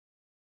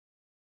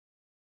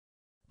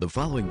The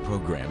following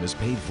program is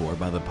paid for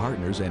by the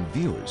partners and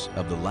viewers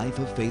of the Life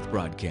of Faith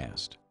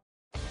broadcast.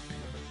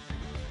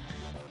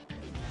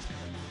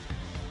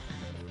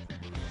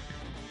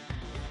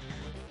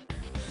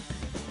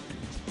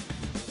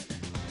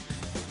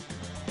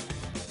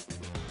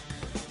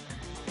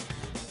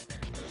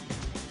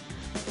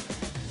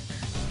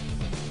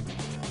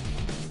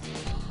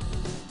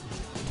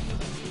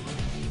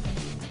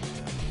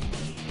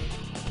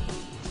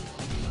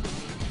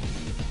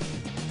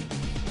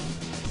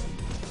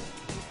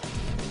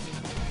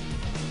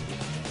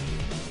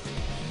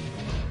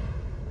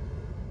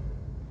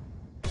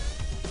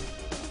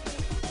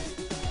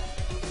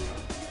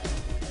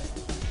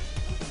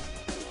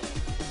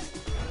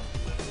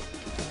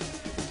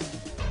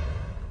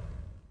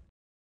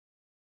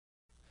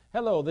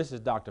 Hello, this is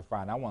Dr.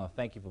 Fry, and I want to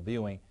thank you for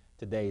viewing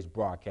today's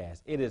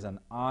broadcast. It is an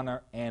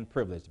honor and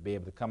privilege to be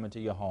able to come into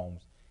your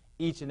homes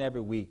each and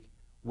every week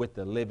with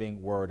the living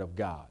Word of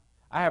God.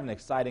 I have an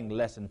exciting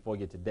lesson for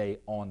you today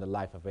on the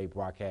Life of Faith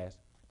broadcast.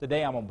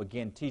 Today I'm going to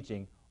begin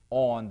teaching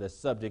on the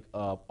subject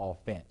of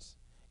offense.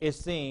 It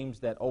seems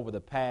that over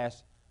the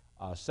past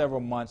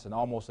several months and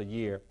almost a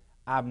year,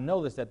 I've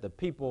noticed that the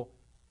people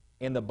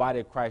in the body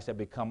of Christ have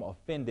become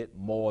offended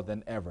more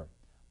than ever.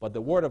 But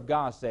the Word of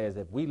God says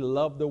if we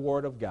love the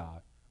Word of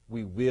God,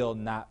 we will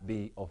not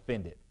be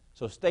offended.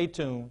 So stay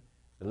tuned.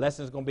 The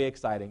lesson is going to be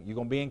exciting. You're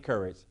going to be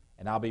encouraged,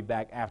 and I'll be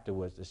back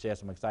afterwards to share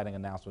some exciting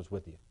announcements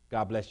with you.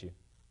 God bless you.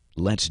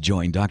 Let's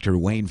join Dr.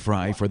 Wayne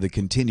Fry for the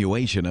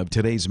continuation of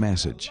today's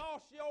message.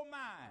 Lost your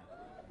mind.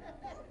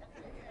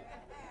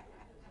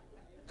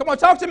 Come on,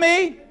 talk to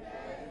me.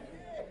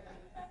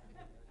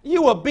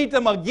 You will beat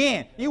them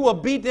again. You will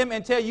beat them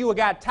until you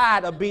got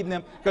tired of beating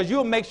them, because you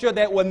will make sure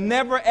that will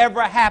never,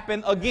 ever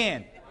happen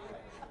again.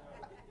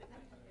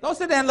 Don't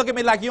sit there and look at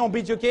me like you don't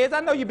beat your kids. I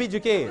know you beat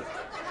your kids.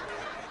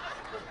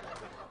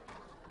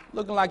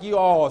 Looking like you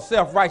all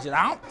self-righteous.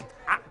 I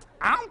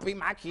don't beat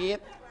my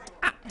kid.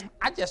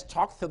 I just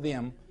talk to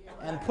them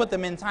and put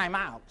them in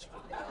timeout.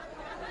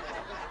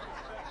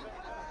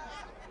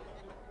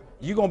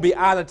 You're going to be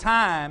out of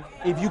time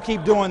if you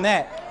keep doing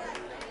that.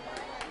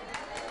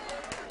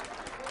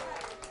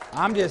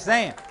 I'm just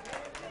saying.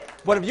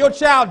 But if your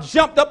child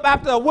jumped up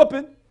after a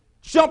whooping,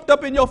 jumped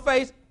up in your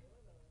face,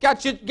 got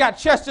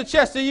chest to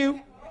chest to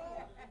you,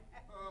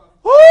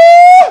 whoo!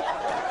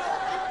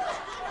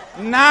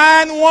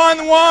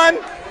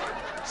 911,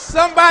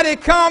 somebody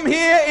come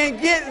here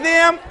and get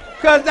them,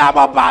 because I'm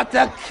about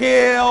to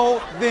kill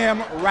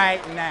them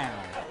right now.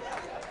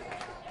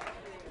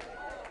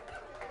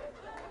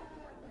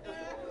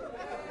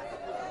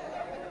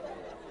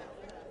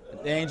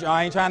 I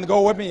ain't trying to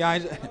go with me.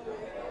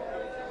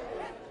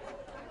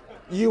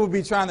 You will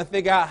be trying to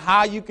figure out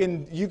how you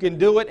can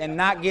do it and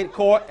not get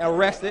caught,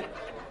 arrested.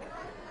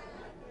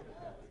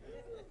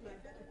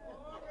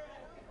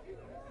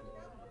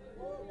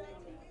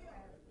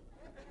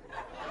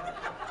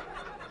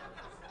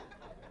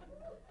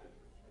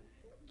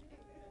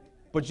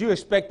 But you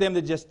expect them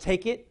to just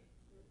take it,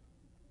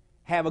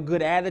 have a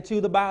good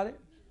attitude about it?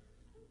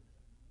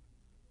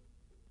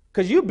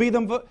 Because you beat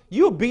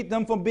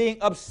them for being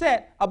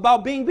upset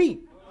about being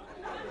beat.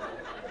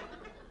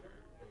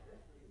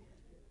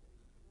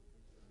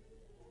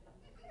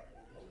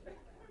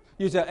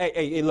 You say,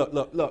 hey,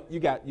 look, you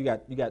got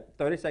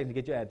 30 seconds to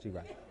get your attitude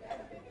right.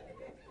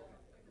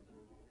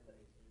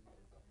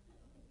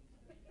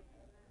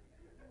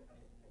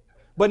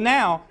 But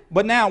now,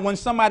 when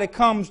somebody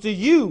comes to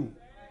you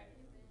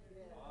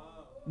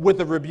with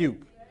a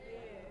rebuke,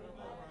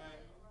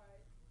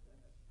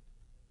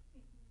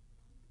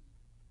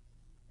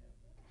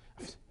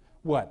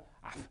 what?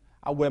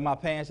 I wear my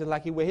pants just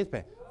like he wear his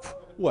pants.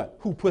 What?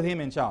 Who put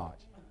him in charge?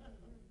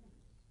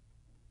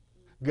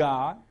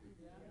 God.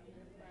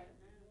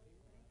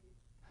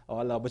 Oh,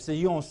 I love. But see,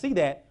 you don't see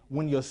that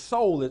when your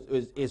soul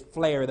is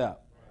flared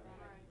up.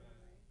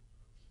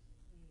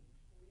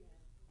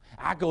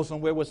 I go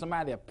somewhere where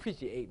somebody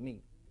appreciate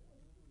me.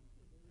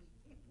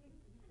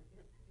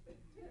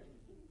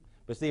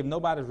 But see, if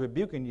nobody's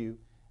rebuking you,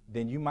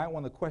 then you might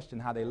want to question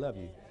how they love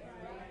you.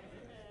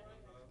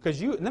 Because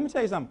let me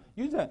tell you something.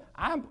 You said,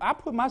 I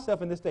put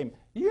myself in this statement.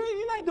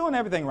 You're not doing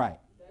everything right.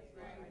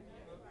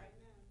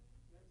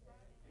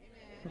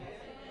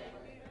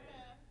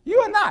 You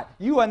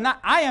are not.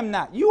 I am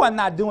not. You are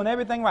not doing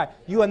everything right.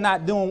 You are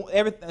not doing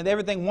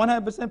everything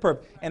 100%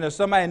 perfect. And if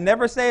somebody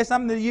never says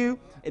something to you,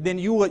 then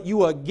you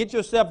will get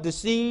yourself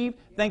deceived,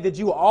 think that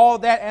you are all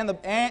that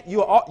and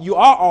you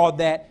are all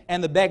that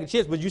and the bag of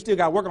chips, but you still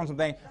got to work on some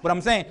things. But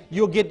I'm saying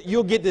you'll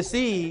get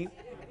deceived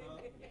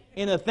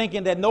into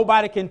thinking that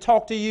nobody can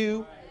talk to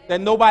you,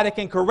 that nobody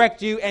can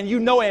correct you, and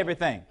you know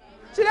everything.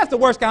 See, that's the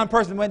worst kind of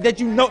person, that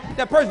you know,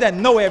 that person that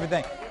know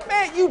everything.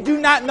 Man, you do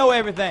not know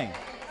everything.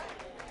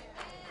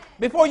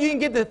 Before you can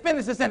get to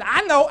finish the sentence,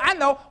 I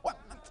know.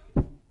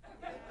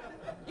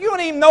 You don't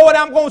even know what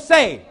I'm going to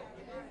say.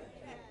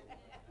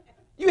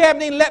 You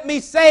haven't even let me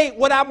say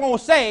what I'm going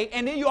to say,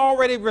 and then you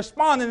already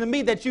responding to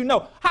me that you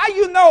know. How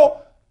you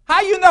know?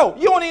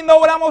 You don't even know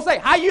what I'm going to say.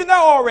 How you know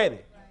already?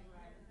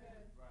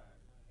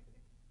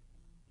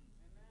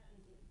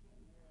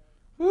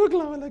 Ooh,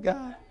 glory to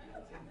God.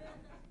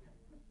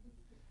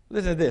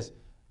 Listen to this.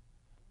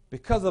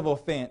 Because of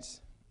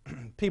offense,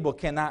 people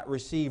cannot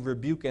receive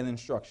rebuke and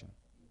instruction.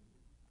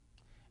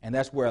 And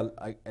that's where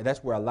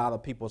a lot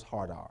of people's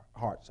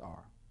hearts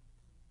are.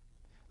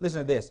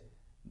 Listen to this.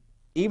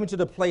 Even to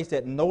the place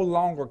that no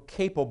longer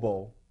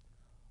capable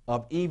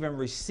of even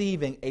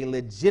receiving a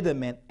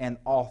legitimate and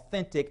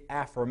authentic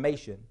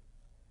affirmation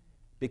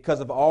because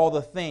of all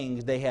the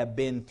things they have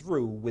been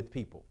through with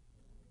people.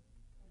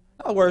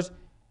 In other words,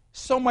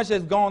 so much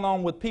has gone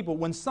on with people.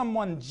 When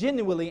someone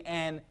genuinely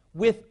and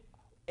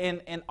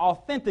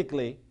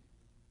authentically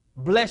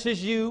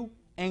blesses you,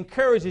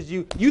 encourages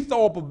you, you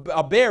throw up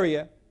a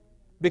barrier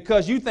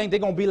because you think they're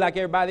going to be like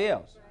everybody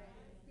else.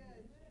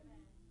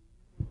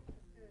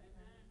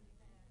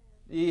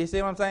 You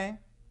see what I'm saying?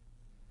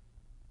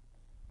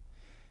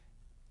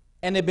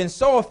 And they've been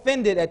so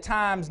offended at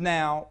times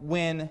now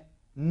when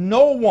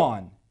no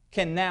one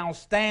can now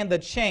stand a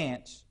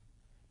chance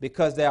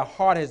because their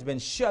heart has been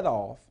shut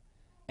off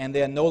and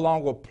they're no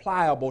longer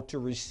pliable to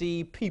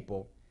receive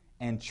people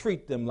and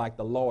treat them like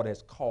the Lord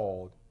has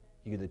called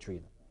you to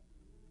treat them.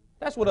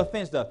 That's what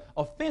offense does.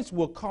 Offense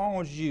will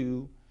cause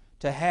you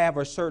to have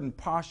a certain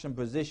posture and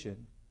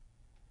position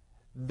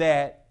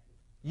that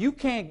you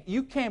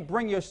can't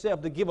bring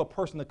yourself to give a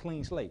person a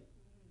clean slate.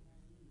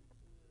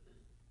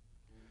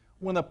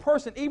 When a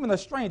person, even a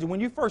stranger, when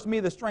you first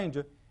meet a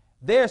stranger,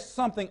 there's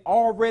something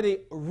already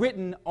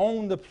written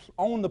on the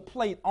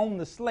plate, on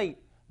the slate,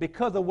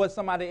 because of what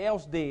somebody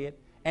else did.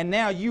 And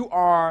now you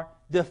are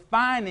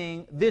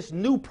defining this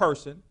new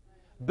person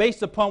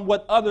based upon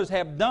what others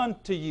have done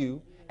to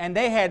you, and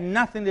they had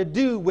nothing to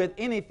do with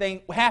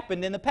anything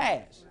happened in the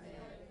past.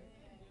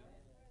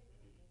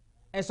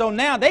 And so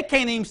now they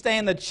can't even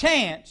stand a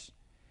chance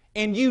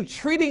in you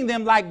treating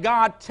them like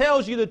God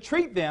tells you to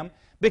treat them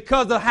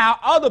because of how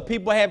other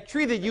people have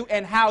treated you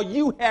and how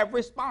you have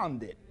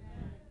responded.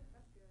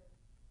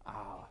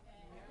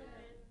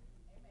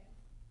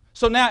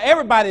 So now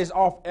everybody's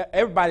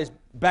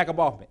back up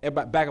off me.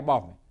 Everybody back up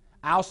off me.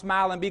 I'll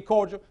smile and be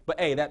cordial, but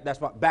hey,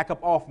 that's what, back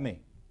up off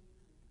me.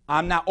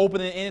 I'm not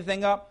opening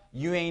anything up.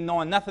 You ain't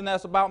knowing nothing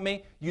else about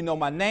me. You know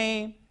my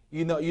name.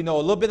 You know a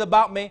little bit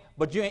about me,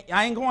 but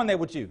I ain't going there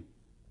with you.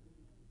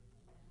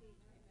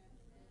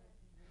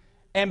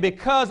 And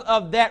because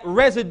of that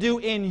residue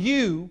in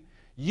you,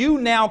 you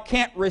now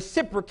can't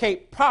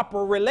reciprocate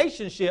proper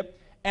relationship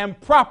and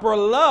proper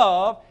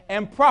love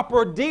and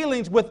proper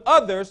dealings with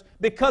others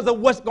because of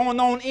what's going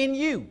on in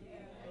you.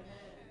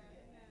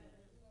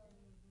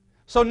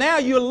 So now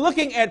you're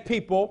looking at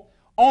people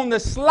on the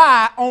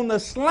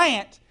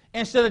slant,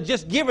 instead of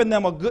just giving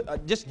them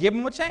just give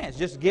them a chance.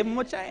 Just give them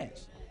a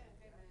chance.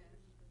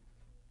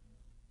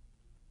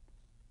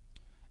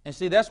 And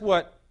see, that's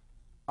what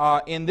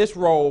in this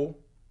role,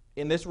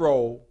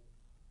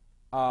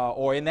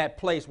 or in that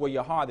place where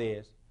your heart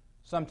is,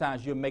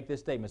 sometimes you'll make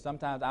this statement,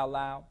 sometimes out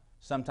loud,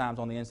 sometimes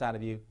on the inside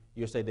of you,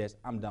 you'll say this: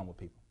 I'm done with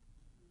people.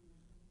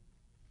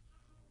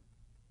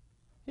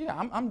 Yeah,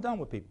 I'm done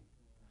with people.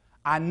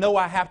 I know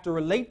I have to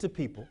relate to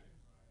people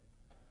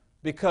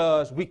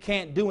because we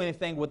can't do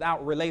anything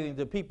without relating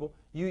to people.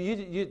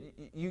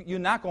 You're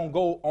not going to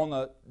go on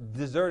a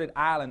deserted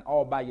island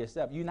all by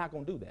yourself. You're not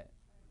going to do that.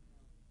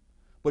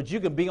 But you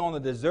can be on a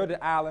deserted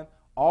island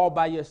all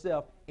by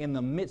yourself in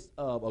the midst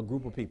of a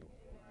group of people.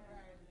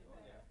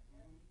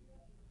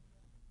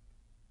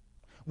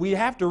 We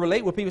have to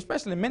relate with people,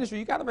 especially in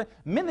ministry.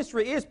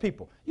 Ministry is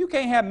people. You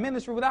can't have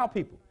ministry without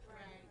people.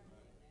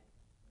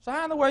 So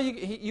how in the world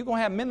you going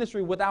to have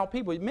ministry without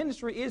people?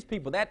 Ministry is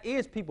people. That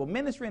is people.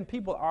 Ministry and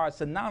people are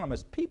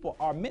synonymous. People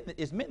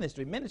is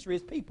ministry. Ministry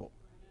is people.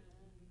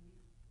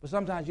 But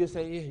sometimes you'll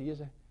say,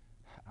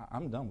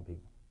 I'm done with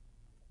people.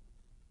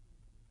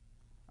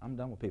 I'm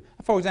done with people.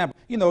 For example,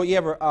 you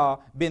ever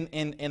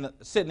been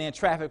sitting in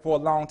traffic for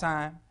a long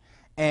time,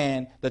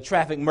 and the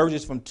traffic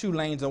merges from two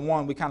lanes in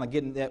one? We kind of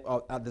getting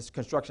this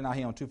construction out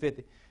here on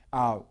 250.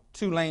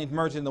 Two lanes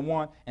merge into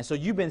one, and so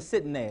you've been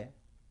sitting there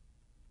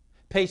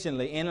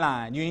patiently in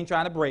line. You ain't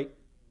trying to break.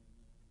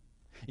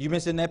 You've been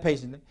sitting there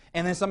patiently,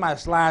 and then somebody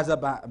slides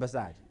up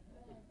beside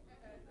you.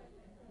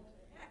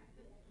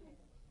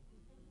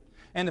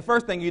 And the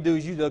first thing you do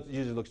is you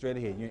just look straight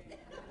ahead.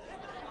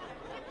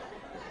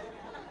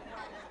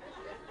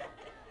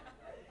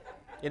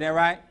 Isn't that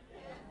right?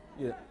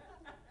 Yeah.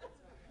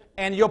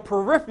 And your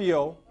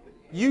peripheral,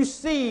 you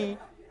see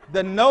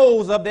the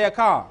nose of their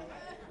car.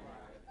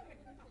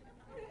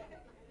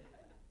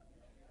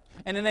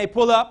 And then they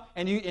pull up,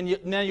 and then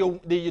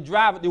you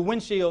drive the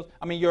windshields.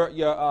 I mean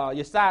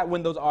your side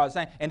windows are the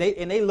same, and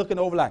they looking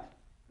over like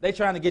they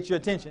trying to get your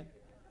attention.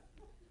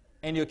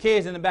 And your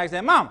kids in the back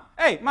saying, "Mom,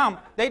 hey, Mom,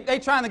 they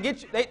trying to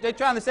get you. They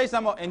trying to say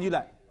something," and you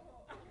like.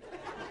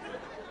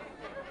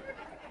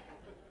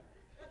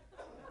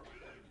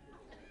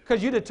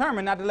 Because you're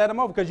determined not to let them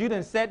over. Because you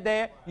done sat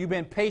there, you've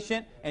been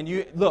patient, and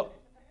look,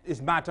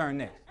 it's my turn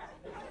next.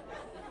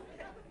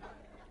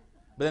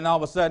 But then all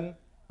of a sudden,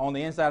 on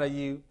the inside of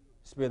you,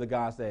 the Spirit of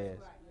God says,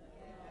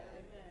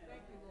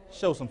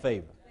 show some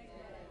favor.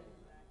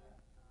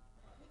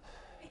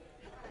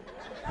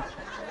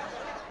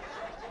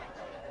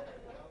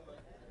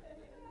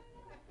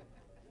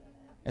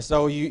 And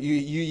so you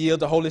yield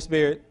the Holy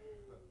Spirit,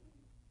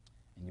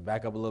 and you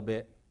back up a little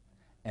bit,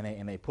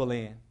 and they pull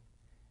in,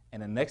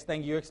 and the next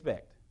thing you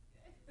expect,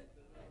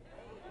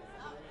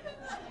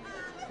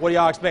 what do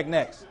y'all expect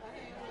next?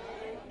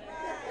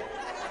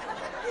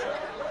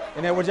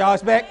 Isn't that what y'all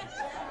expect?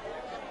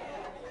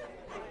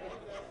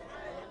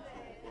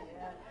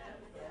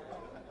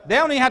 They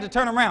don't even have to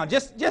turn around.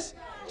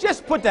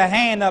 Just put the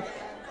hand up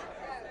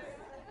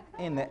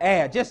in the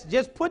air.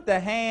 Just put the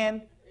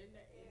hand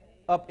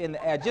up in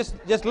the air.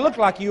 Just look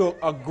like you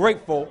are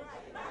grateful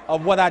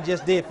of what I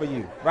just did for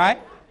you, right?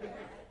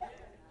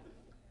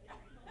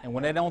 And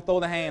when they don't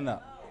throw the hand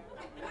up,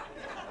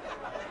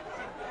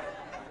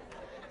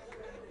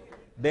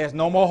 there's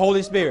no more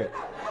Holy Spirit.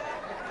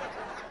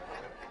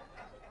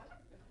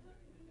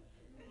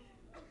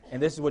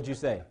 And this is what you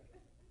say.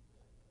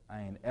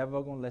 I ain't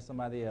ever going to let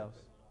somebody else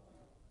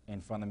in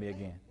front of me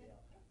again.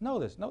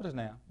 Notice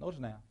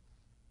now.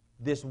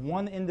 This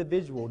one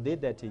individual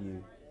did that to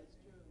you.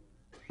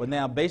 But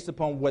now, based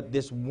upon what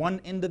this one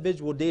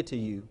individual did to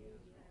you,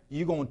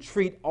 you're going to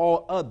treat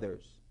all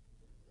others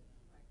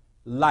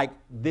like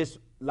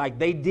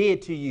they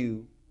did to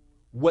you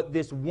what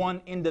this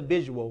one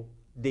individual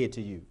did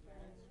to you.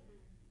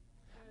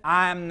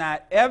 I'm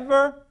not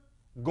ever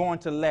going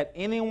to let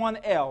anyone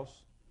else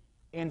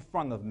in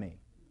front of me.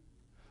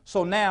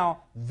 So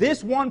now,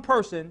 this one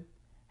person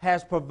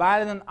has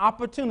provided an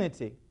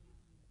opportunity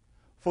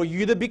for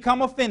you to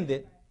become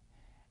offended.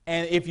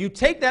 And if you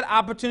take that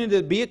opportunity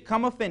to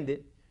become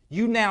offended,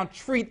 you now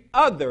treat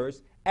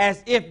others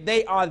as if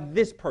they are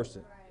this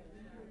person.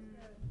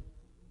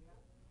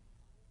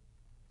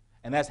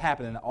 And that's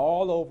happening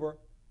all over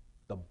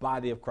the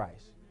body of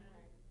Christ.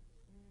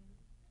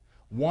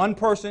 One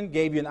person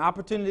gave you an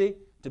opportunity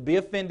to be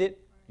offended.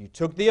 You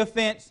took the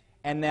offense,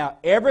 and now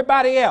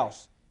everybody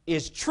else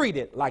is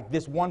treated like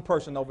this one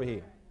person over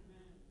here.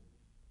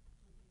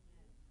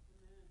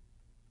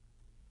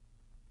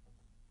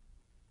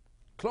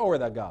 Glory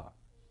to God.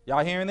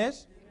 Y'all hearing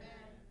this?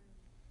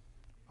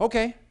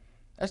 Okay.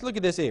 Let's look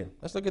at this here.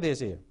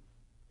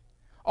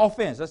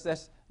 Offense.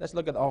 Let's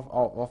look at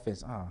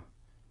offense.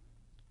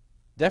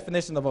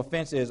 Definition of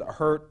offense is a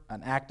hurt,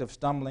 an act of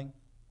stumbling,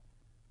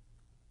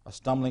 a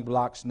stumbling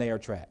block, snare,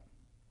 trap.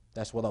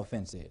 That's what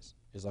offense is.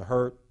 It's a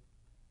hurt,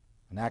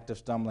 an act of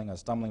stumbling, a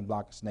stumbling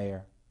block,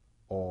 snare,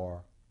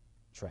 or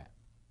trap.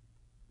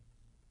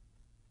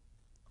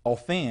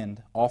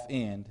 Offend,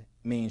 off-end,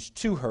 means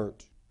to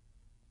hurt,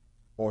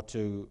 or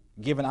to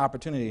give an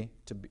opportunity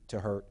to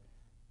hurt,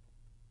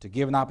 to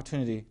give an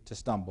opportunity to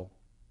stumble,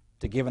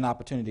 to give an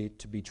opportunity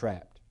to be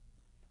trapped,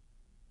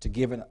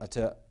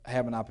 to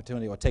have an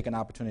opportunity or take an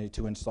opportunity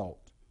to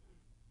insult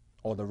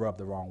or to rub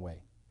the wrong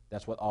way.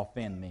 That's what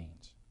offend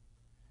means.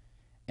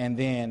 And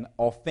then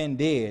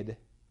offended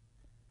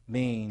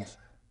means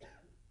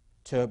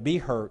to be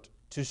hurt,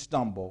 to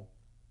stumble,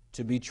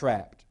 to be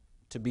trapped,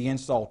 to be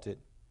insulted,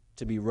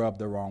 to be rubbed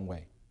the wrong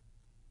way.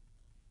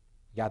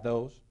 Got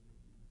those?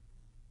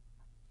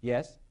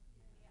 Yes?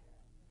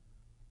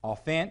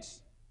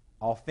 Offense,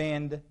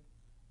 offend,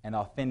 and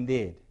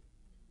offended.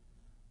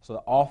 So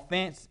the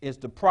offense is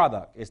the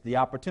product, it's the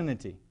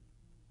opportunity.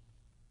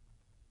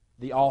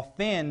 The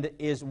offend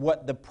is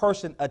what the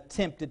person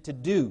attempted to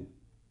do.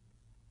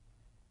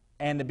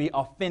 And to be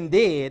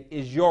offended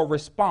is your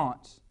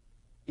response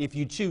if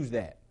you choose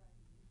that.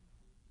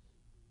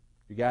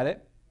 You got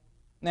it?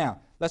 Now,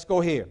 let's go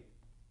here.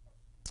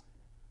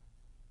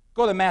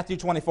 Go to Matthew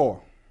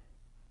 24.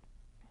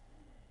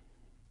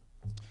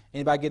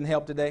 Anybody getting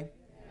help today?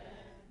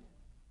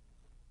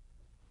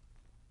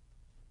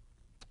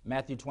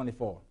 Matthew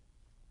 24.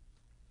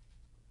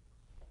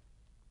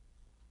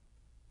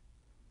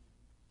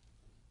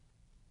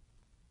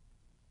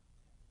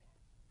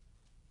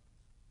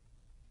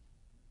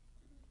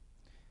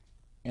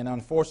 And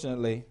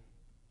unfortunately,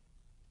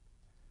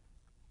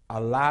 a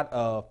lot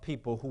of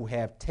people who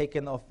have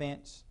taken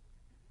offense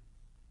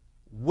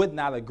would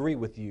not agree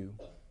with you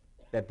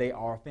that they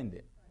are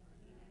offended.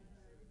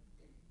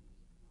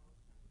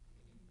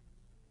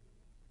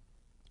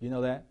 You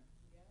know that?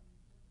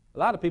 A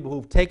lot of people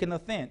who've taken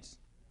offense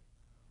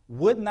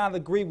would not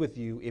agree with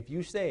you if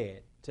you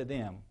said to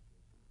them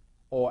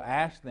or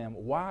asked them,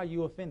 why are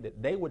you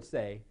offended? They would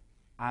say,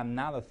 I'm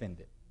not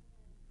offended.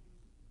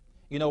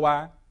 You know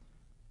why?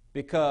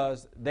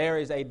 Because there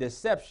is a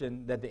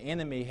deception that the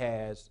enemy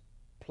has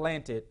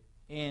planted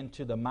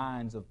into the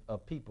minds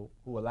of people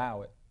who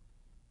allow it,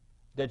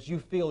 that you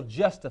feel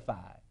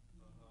justified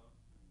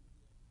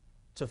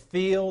to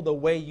feel the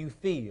way you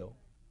feel.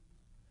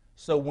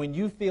 So when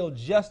you feel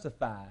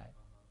justified,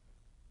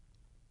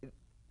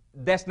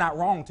 that's not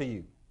wrong to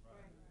you.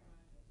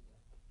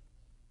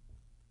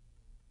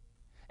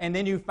 And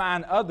then you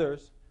find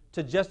others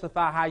to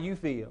justify how you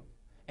feel.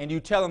 And you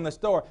tell them the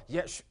story.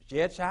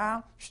 Yeah,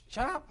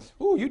 child.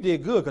 Ooh, you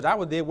did good because I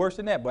would did worse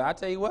than that. But I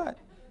tell you what.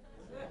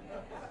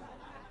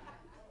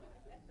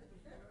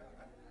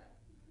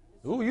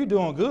 Ooh, you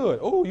doing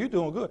good. Ooh, you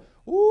doing good.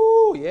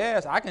 Ooh,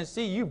 yes, I can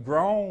see you've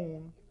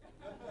grown.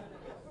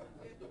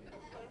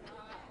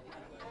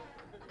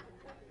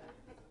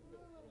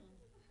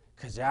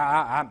 See,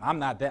 I'm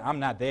not there. I'm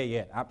not there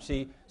yet.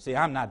 See,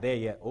 I'm not there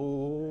yet.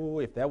 Oh,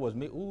 if that was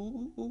me.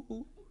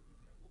 Ooh.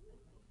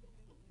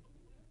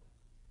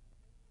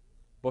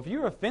 But if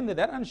you're offended,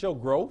 that doesn't show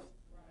growth.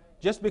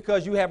 Just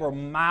because you have a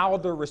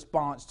milder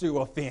response to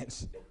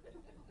offense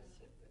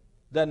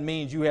doesn't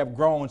mean you have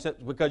grown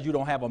because you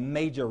don't have a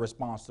major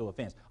response to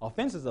offense.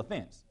 Offense is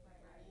offense.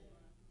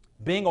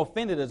 Being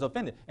offended is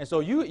offended. And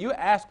so you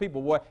ask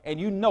people what, and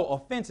you know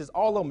offense is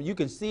all of them. You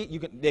can see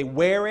it, they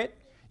wear it.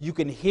 You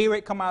can hear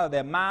it come out of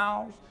their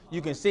mouths.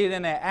 You can see it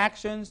in their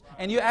actions.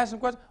 And you ask them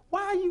questions,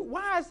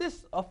 why is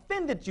this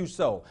offended you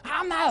so?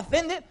 I'm not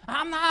offended.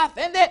 I'm not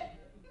offended.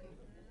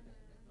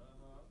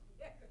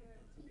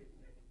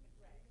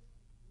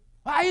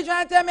 Why are you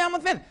trying to tell me I'm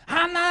offended?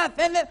 I'm not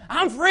offended.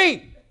 I'm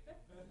free.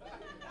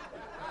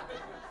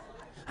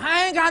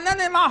 I ain't got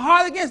nothing in my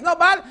heart against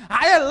nobody.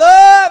 I just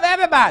love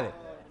everybody.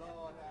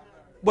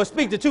 But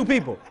speak to two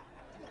people.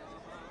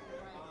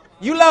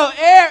 You love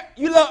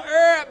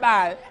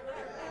everybody.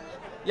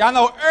 Y'all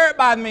know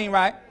everybody mean,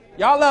 right?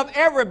 Y'all love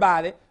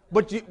everybody,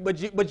 but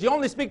you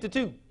only speak to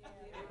two.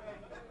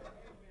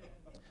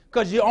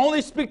 Because you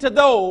only speak to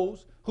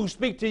those who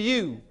speak to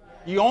you.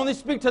 You only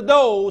speak to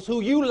those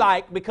who you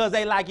like because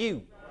they like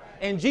you.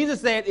 And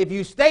Jesus said, if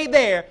you stay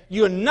there,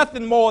 you're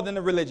nothing more than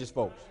the religious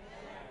folks.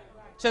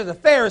 Says the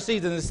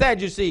Pharisees and the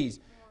Sadducees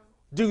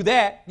do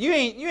that. You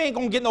ain't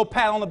gonna get no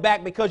pat on the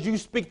back because you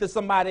speak to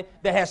somebody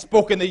that has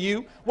spoken to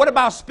you. What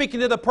about speaking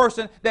to the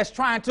person that's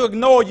trying to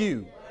ignore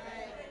you?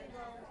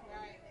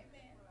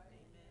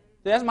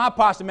 That's my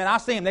posture, man. I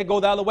see them. They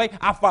go the other way.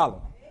 I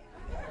follow them.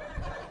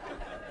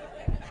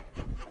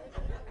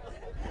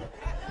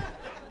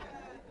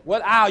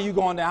 What aisle you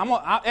going down?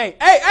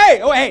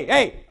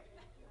 Hey.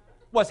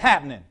 What's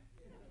happening?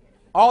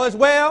 All is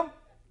well?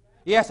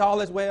 Yes,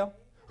 all is well.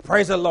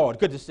 Praise the Lord.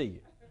 Good to see you.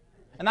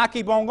 And I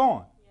keep on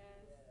going.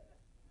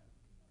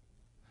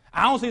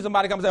 I don't see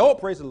somebody come and say, oh,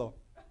 praise the Lord.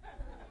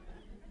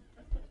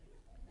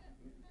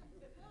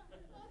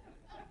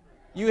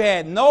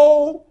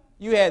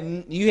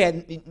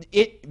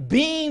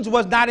 Beans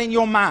was not in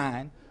your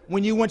mind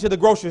when you went to the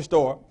grocery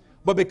store,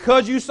 but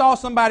because you saw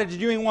somebody that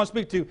you didn't want to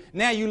speak to,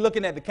 now you're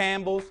looking at the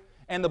Campbells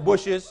and the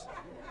Bushes,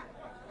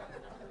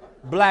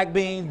 black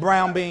beans,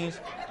 brown beans,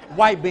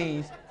 white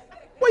beans.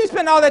 What you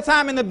spend all that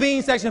time in the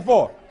bean section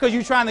for? Because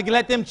you're trying to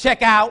let them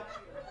check out.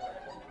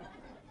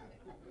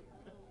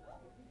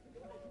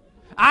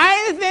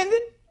 I ain't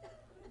offended.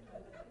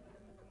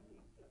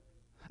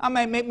 I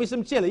may make me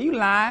some chili. You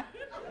lying.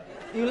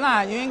 You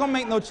lying. You ain't going to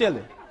make no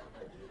chili.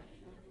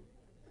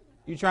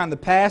 You're trying to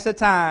pass the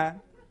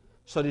time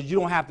so that you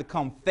don't have to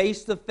come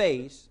face to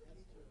face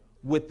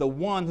with the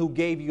one who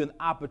gave you an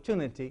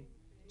opportunity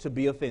to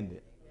be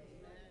offended.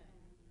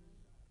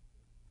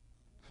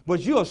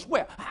 But you'll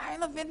swear, I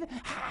ain't offended.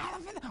 I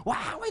ain't offended.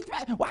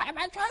 Why am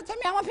I trying to tell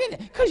me I'm offended?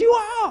 Because you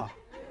are.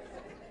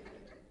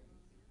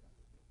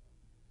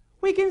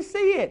 We can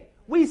see it.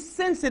 We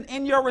sense it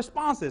in your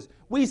responses.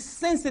 We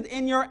sense it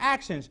in your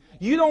actions.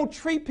 You don't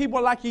treat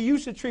people like you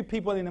used to treat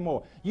people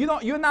anymore.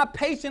 You're not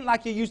patient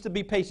like you used to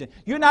be patient.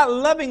 You're not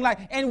loving like,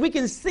 and we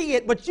can see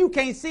it, but you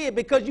can't see it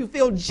because you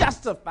feel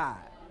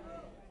justified.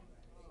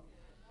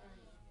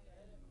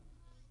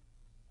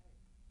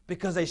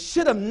 Because they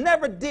should have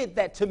never did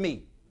that to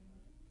me.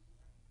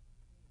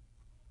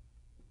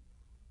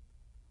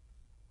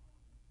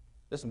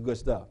 That's some good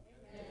stuff.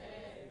 Amen.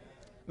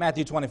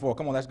 Matthew 24.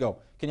 Come on, let's go.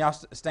 Can y'all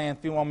stand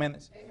a few more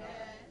minutes? Amen.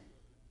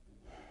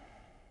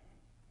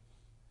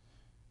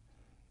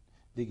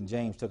 Deacon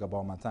James took up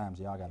all my time,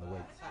 so y'all got to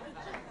wait.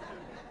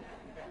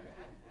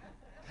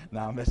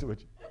 Nah, I'm messing with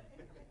you.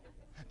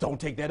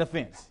 Don't take that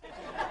offense.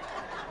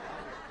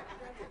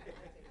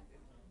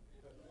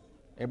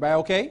 Everybody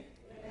okay? Amen.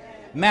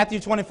 Matthew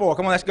 24.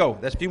 Come on, let's go.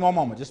 That's a few more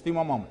moments. Just a few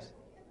more moments.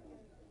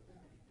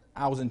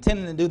 I was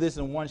intending to do this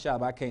in one shot,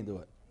 but I can't do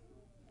it.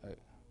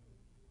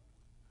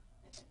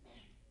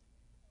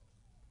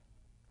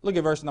 Look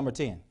at verse number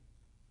 10.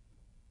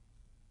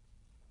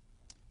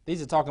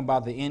 These are talking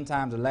about the end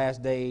times, the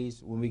last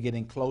days, when we're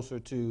getting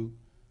closer to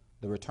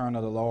the return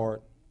of the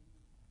Lord.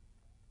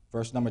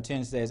 Verse number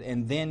 10 says,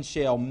 and then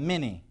shall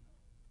many,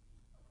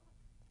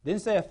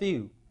 didn't say a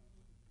few,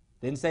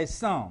 didn't say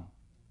some,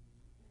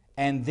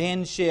 and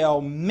then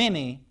shall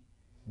many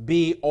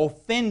be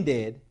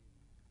offended,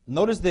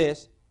 notice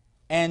this,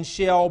 and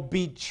shall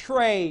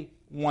betray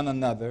one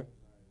another,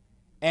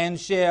 and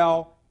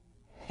shall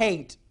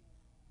hate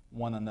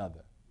one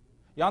another.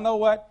 Y'all know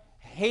what?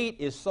 Hate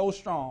is so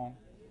strong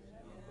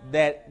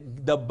that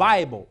the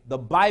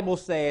Bible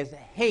says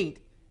hate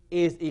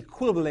is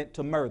equivalent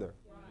to murder.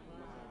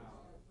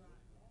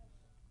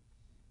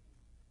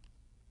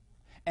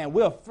 And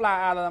we'll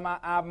fly out of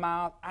our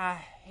mouth, I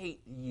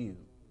hate you.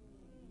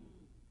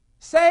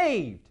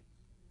 Saved.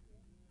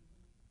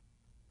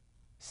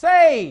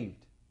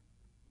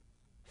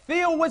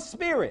 Filled with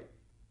spirit.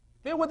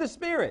 Filled with the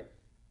Spirit.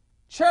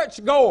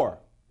 Church goer.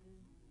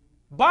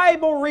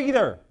 Bible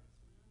reader.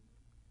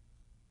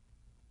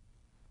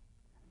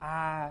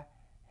 I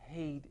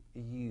hate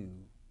you.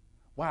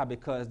 Why?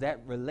 Because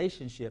that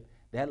relationship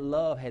That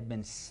love had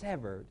been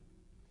severed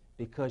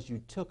because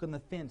you took an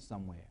offense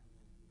somewhere.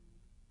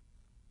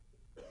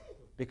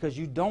 Because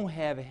you don't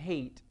have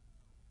hate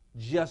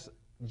just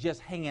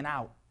hanging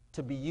out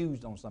to be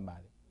used on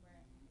somebody.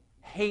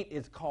 Right. Hate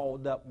is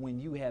called up when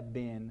you have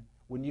been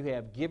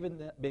given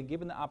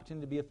the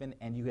opportunity to be offended,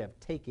 and you have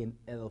taken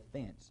an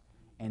offense,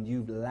 and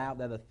you've allowed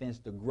that offense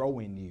to grow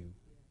in you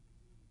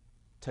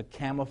to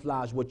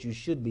camouflage what you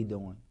should be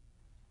doing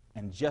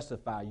and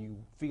justify you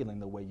feeling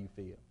the way you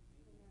feel.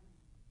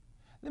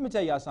 Let me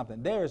tell y'all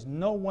something. There is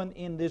no one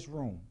in this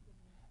room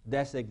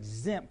that's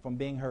exempt from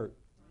being hurt.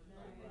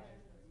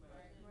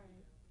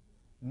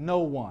 No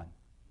one.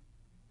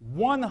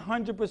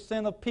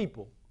 100% of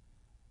people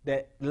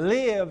that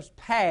lives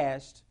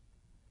past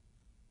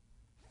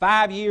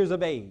 5 years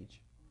of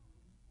age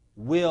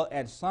will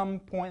at some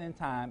point in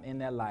time in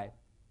their life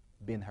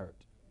been hurt.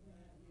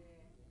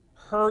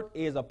 Hurt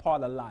is a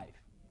part of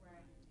life.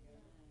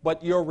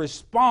 But your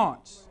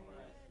response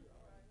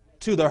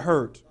to the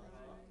hurt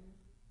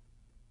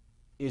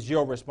is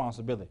your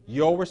responsibility.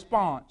 Your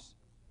response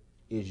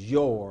is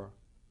your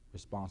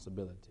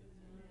responsibility.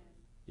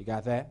 You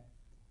got that?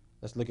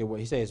 Let's look at what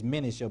he says.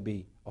 Many shall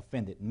be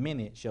offended.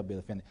 Many shall be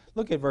offended.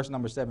 Look at verse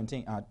number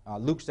 17,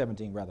 Luke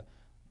 17 rather.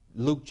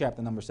 Luke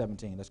chapter number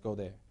 17. Let's go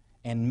there.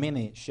 And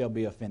many shall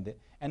be offended.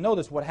 And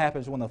notice what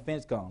happens when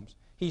offense comes.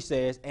 He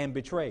says, and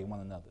betray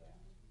one another.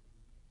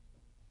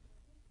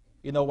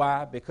 You know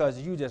why? Because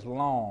you just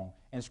long.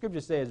 And Scripture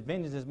says,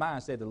 vengeance is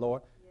mine, said the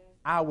Lord.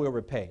 I will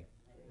repay.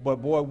 But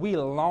boy, we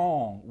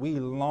long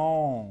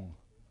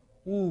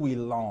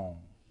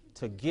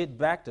to get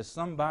back to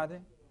somebody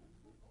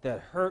that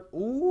hurt.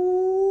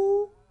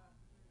 Ooh,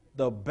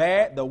 the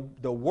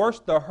worse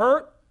the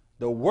hurt,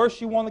 the worse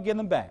you want to get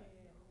them back.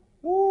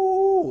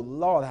 Ooh,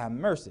 Lord have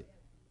mercy.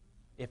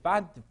 If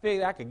I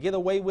figured I could get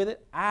away with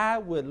it, I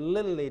would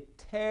literally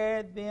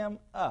tear them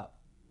up.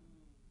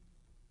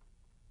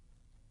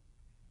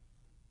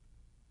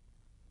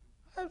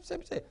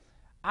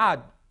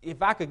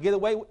 If I could get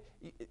away with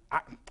it,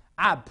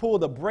 I'd pull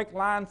the brake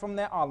line from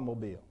that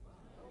automobile.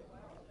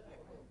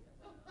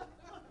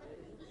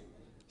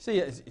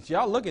 See,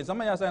 y'all looking,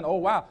 some of y'all saying, oh,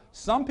 wow.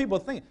 Some people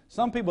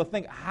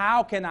think,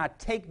 how can I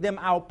take them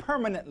out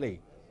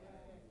permanently?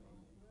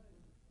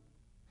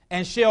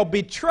 And shall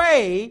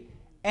betray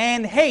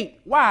and hate.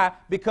 Why?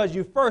 Because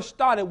you first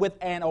started with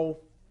an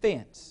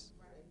offense.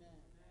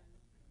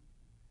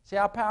 See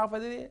how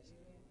powerful it is?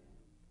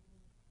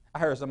 I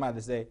heard somebody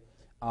say,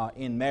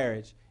 in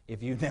marriage,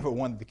 if you never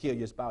wanted to kill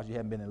your spouse, you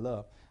haven't been in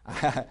love.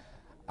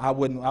 I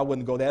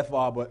wouldn't go that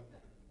far, but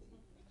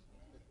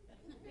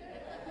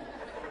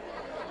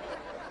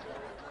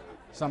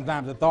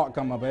sometimes the thought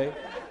come up, eh?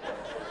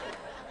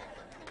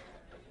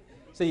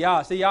 See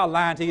y'all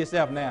lying to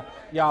yourself now.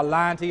 Y'all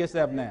lying to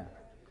yourself now.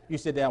 You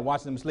sit there and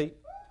watch them sleep.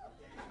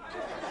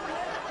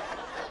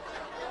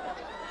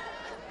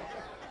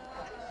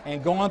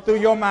 And going through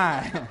your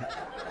mind.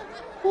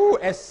 Ooh,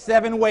 that's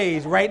 7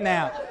 ways right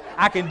now.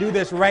 I can do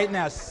this right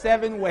now.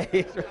 7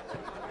 ways.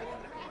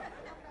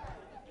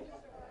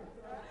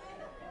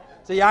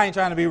 See, y'all ain't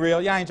trying to be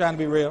real. Y'all ain't trying to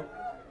be real.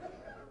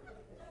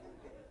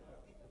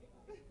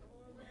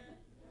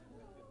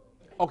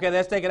 Okay,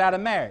 let's take it out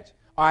of marriage.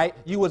 All right,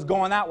 you was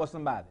going out with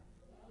somebody.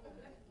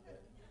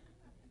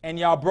 And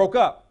y'all broke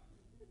up.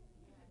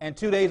 And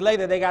 2 days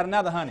later, they got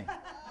another honey.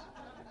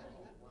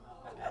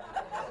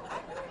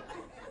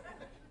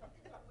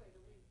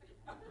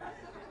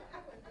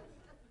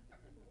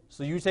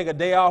 So you take a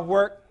day off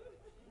work,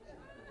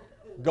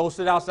 go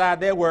sit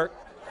outside their work.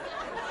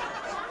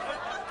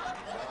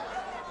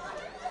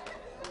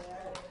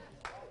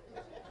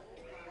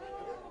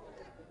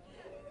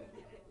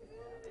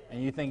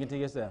 And you thinking to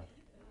yourself,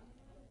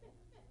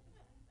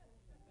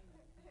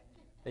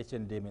 they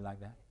shouldn't have did me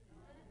like that.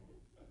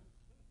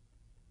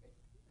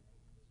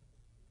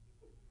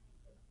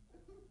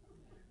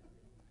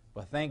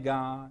 But thank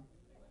God,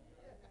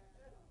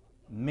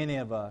 many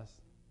of us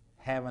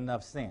have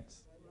enough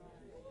sense.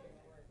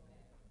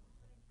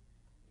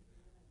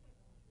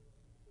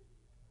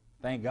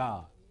 Thank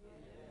God.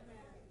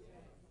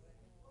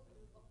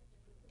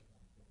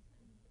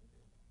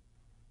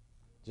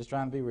 Just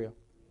trying to be real.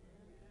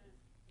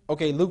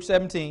 Okay, Luke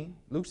 17.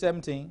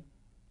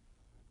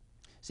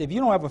 See, if you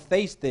don't ever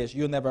face this,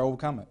 you'll never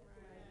overcome it.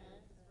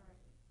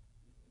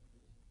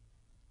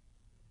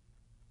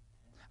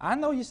 I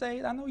know you're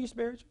saved. I know you're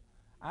spiritual.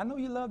 I know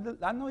you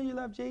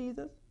love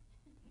Jesus.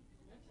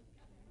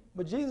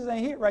 But Jesus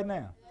ain't here right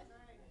now.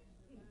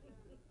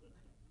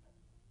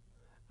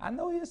 I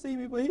know you see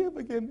me, but he'll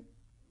forgive me.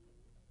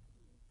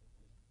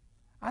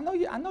 I know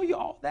you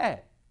all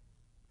that.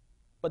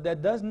 But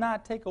that does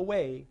not take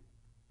away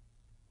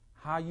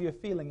how you're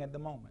feeling at the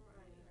moment.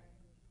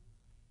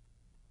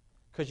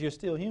 Because you're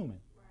still human.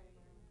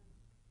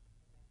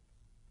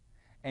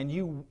 And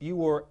you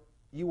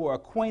were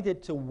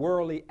acquainted to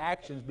worldly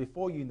actions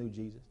before you knew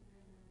Jesus.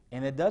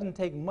 And it doesn't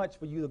take much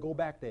for you to go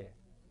back there.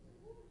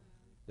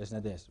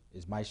 Listen to this.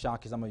 It might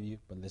shock some of you,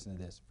 but listen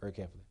to this very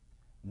carefully.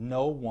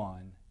 No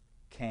one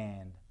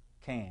can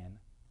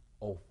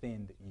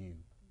offend you.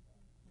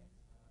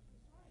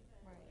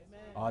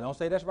 Oh, don't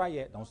say that's right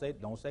yet. Don't say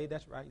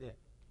that's right yet.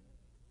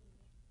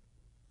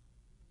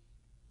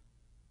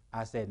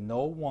 I said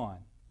no one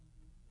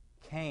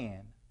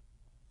can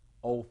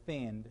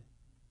offend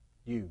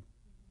you.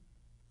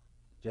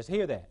 Just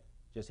hear that.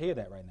 Just hear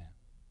that right now.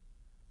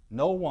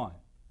 No one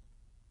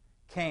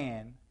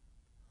can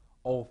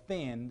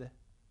offend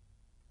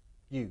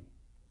you.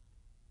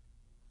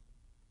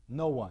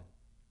 No one.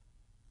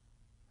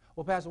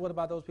 Well, Pastor, what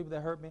about those people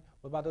that hurt me?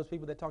 What about those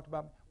people that talked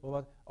about me?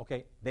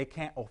 Okay, they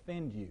can't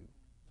offend you.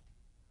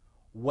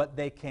 What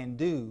they can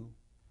do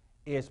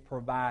is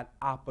provide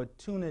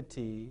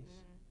opportunities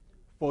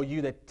for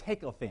you to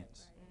take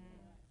offense.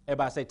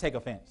 Everybody say take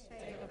offense.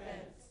 Take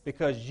offense.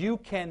 Because you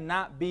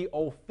cannot be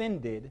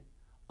offended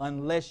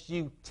unless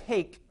you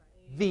take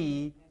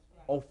the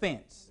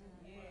offense.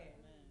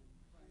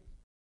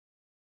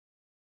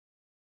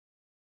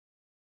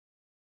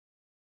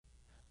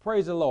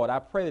 Praise the Lord. I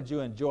pray that you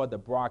enjoyed the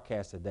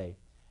broadcast today.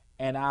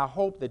 And I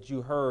hope that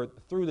you heard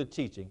through the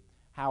teaching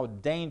how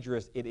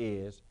dangerous it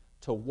is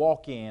to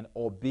walk in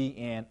or be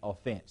in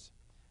offense.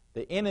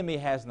 The enemy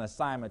has an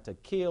assignment to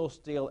kill,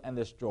 steal, and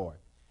destroy.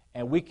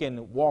 And we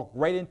can walk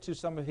right into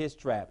some of his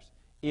traps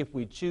if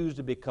we choose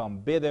to become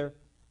bitter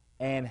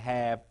and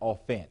have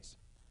offense.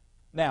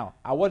 Now,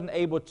 I wasn't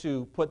able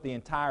to put the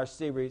entire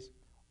series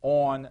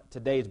on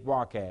today's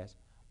broadcast,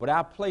 but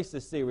I placed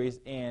the series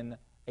in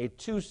a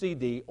 2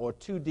 CD or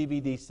 2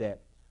 DVD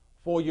set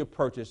for your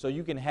purchase so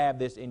you can have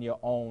this in your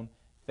own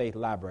faith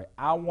library.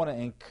 I want to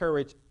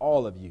encourage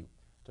all of you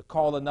to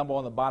call the number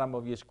on the bottom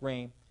of your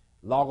screen,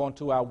 log on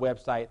to our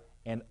website,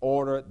 and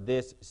order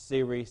this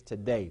series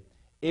today.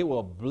 It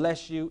will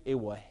bless you, it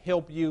will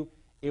help you,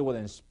 it will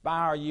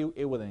inspire you,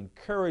 it will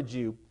encourage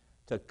you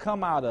to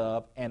come out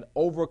of and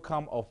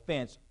overcome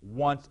offense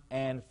once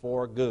and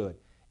for good.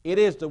 It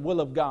is the will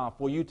of God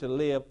for you to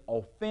live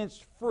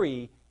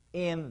offense-free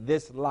in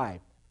this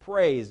life.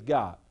 Praise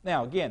God.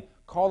 Now, again,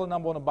 call the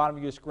number on the bottom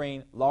of your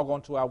screen, log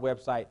on to our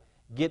website,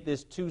 get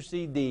this 2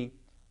 CD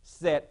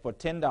set for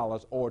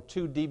 $10 or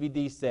 2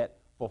 DVD set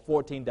for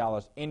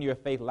 $14 in your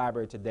faith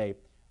library today.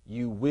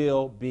 You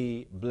will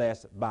be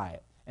blessed by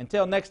it.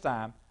 Until next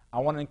time, I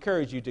want to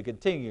encourage you to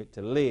continue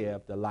to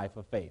live the life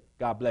of faith.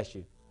 God bless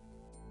you.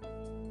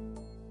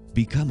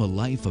 Become a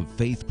Life of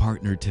Faith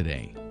partner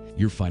today.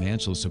 Your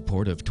financial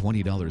support of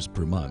 $20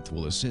 per month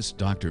will assist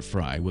Dr.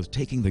 Fry with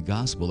taking the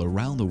gospel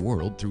around the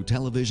world through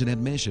television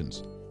and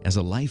missions. As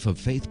a Life of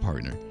Faith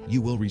partner,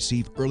 you will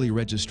receive early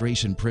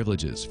registration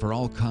privileges for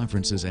all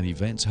conferences and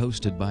events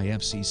hosted by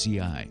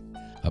FCCI,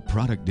 a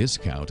product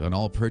discount on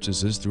all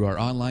purchases through our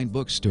online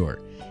bookstore,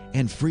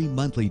 and free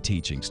monthly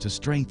teachings to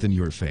strengthen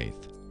your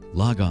faith.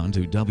 Log on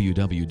to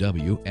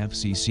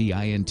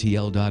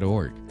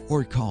www.fccintl.org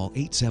or call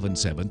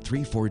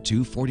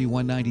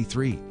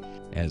 877-342-4193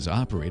 as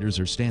operators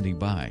are standing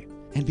by,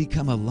 and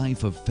become a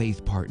Life of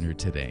Faith partner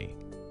today.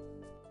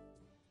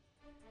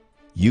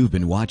 You've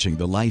been watching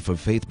the Life of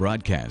Faith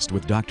broadcast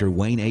with Dr.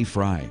 Wayne A.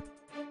 Fry.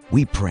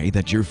 We pray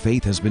that your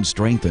faith has been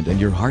strengthened and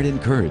your heart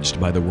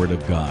encouraged by the Word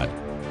of God.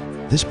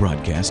 This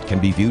broadcast can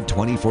be viewed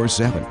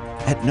 24/7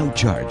 at no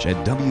charge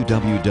at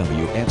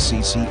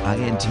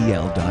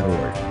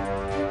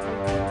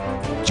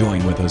www.fccintl.org.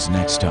 Join with us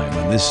next time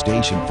on this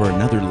station for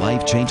another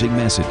life-changing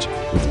message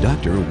with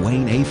Dr.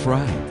 Wayne A.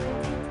 Fry.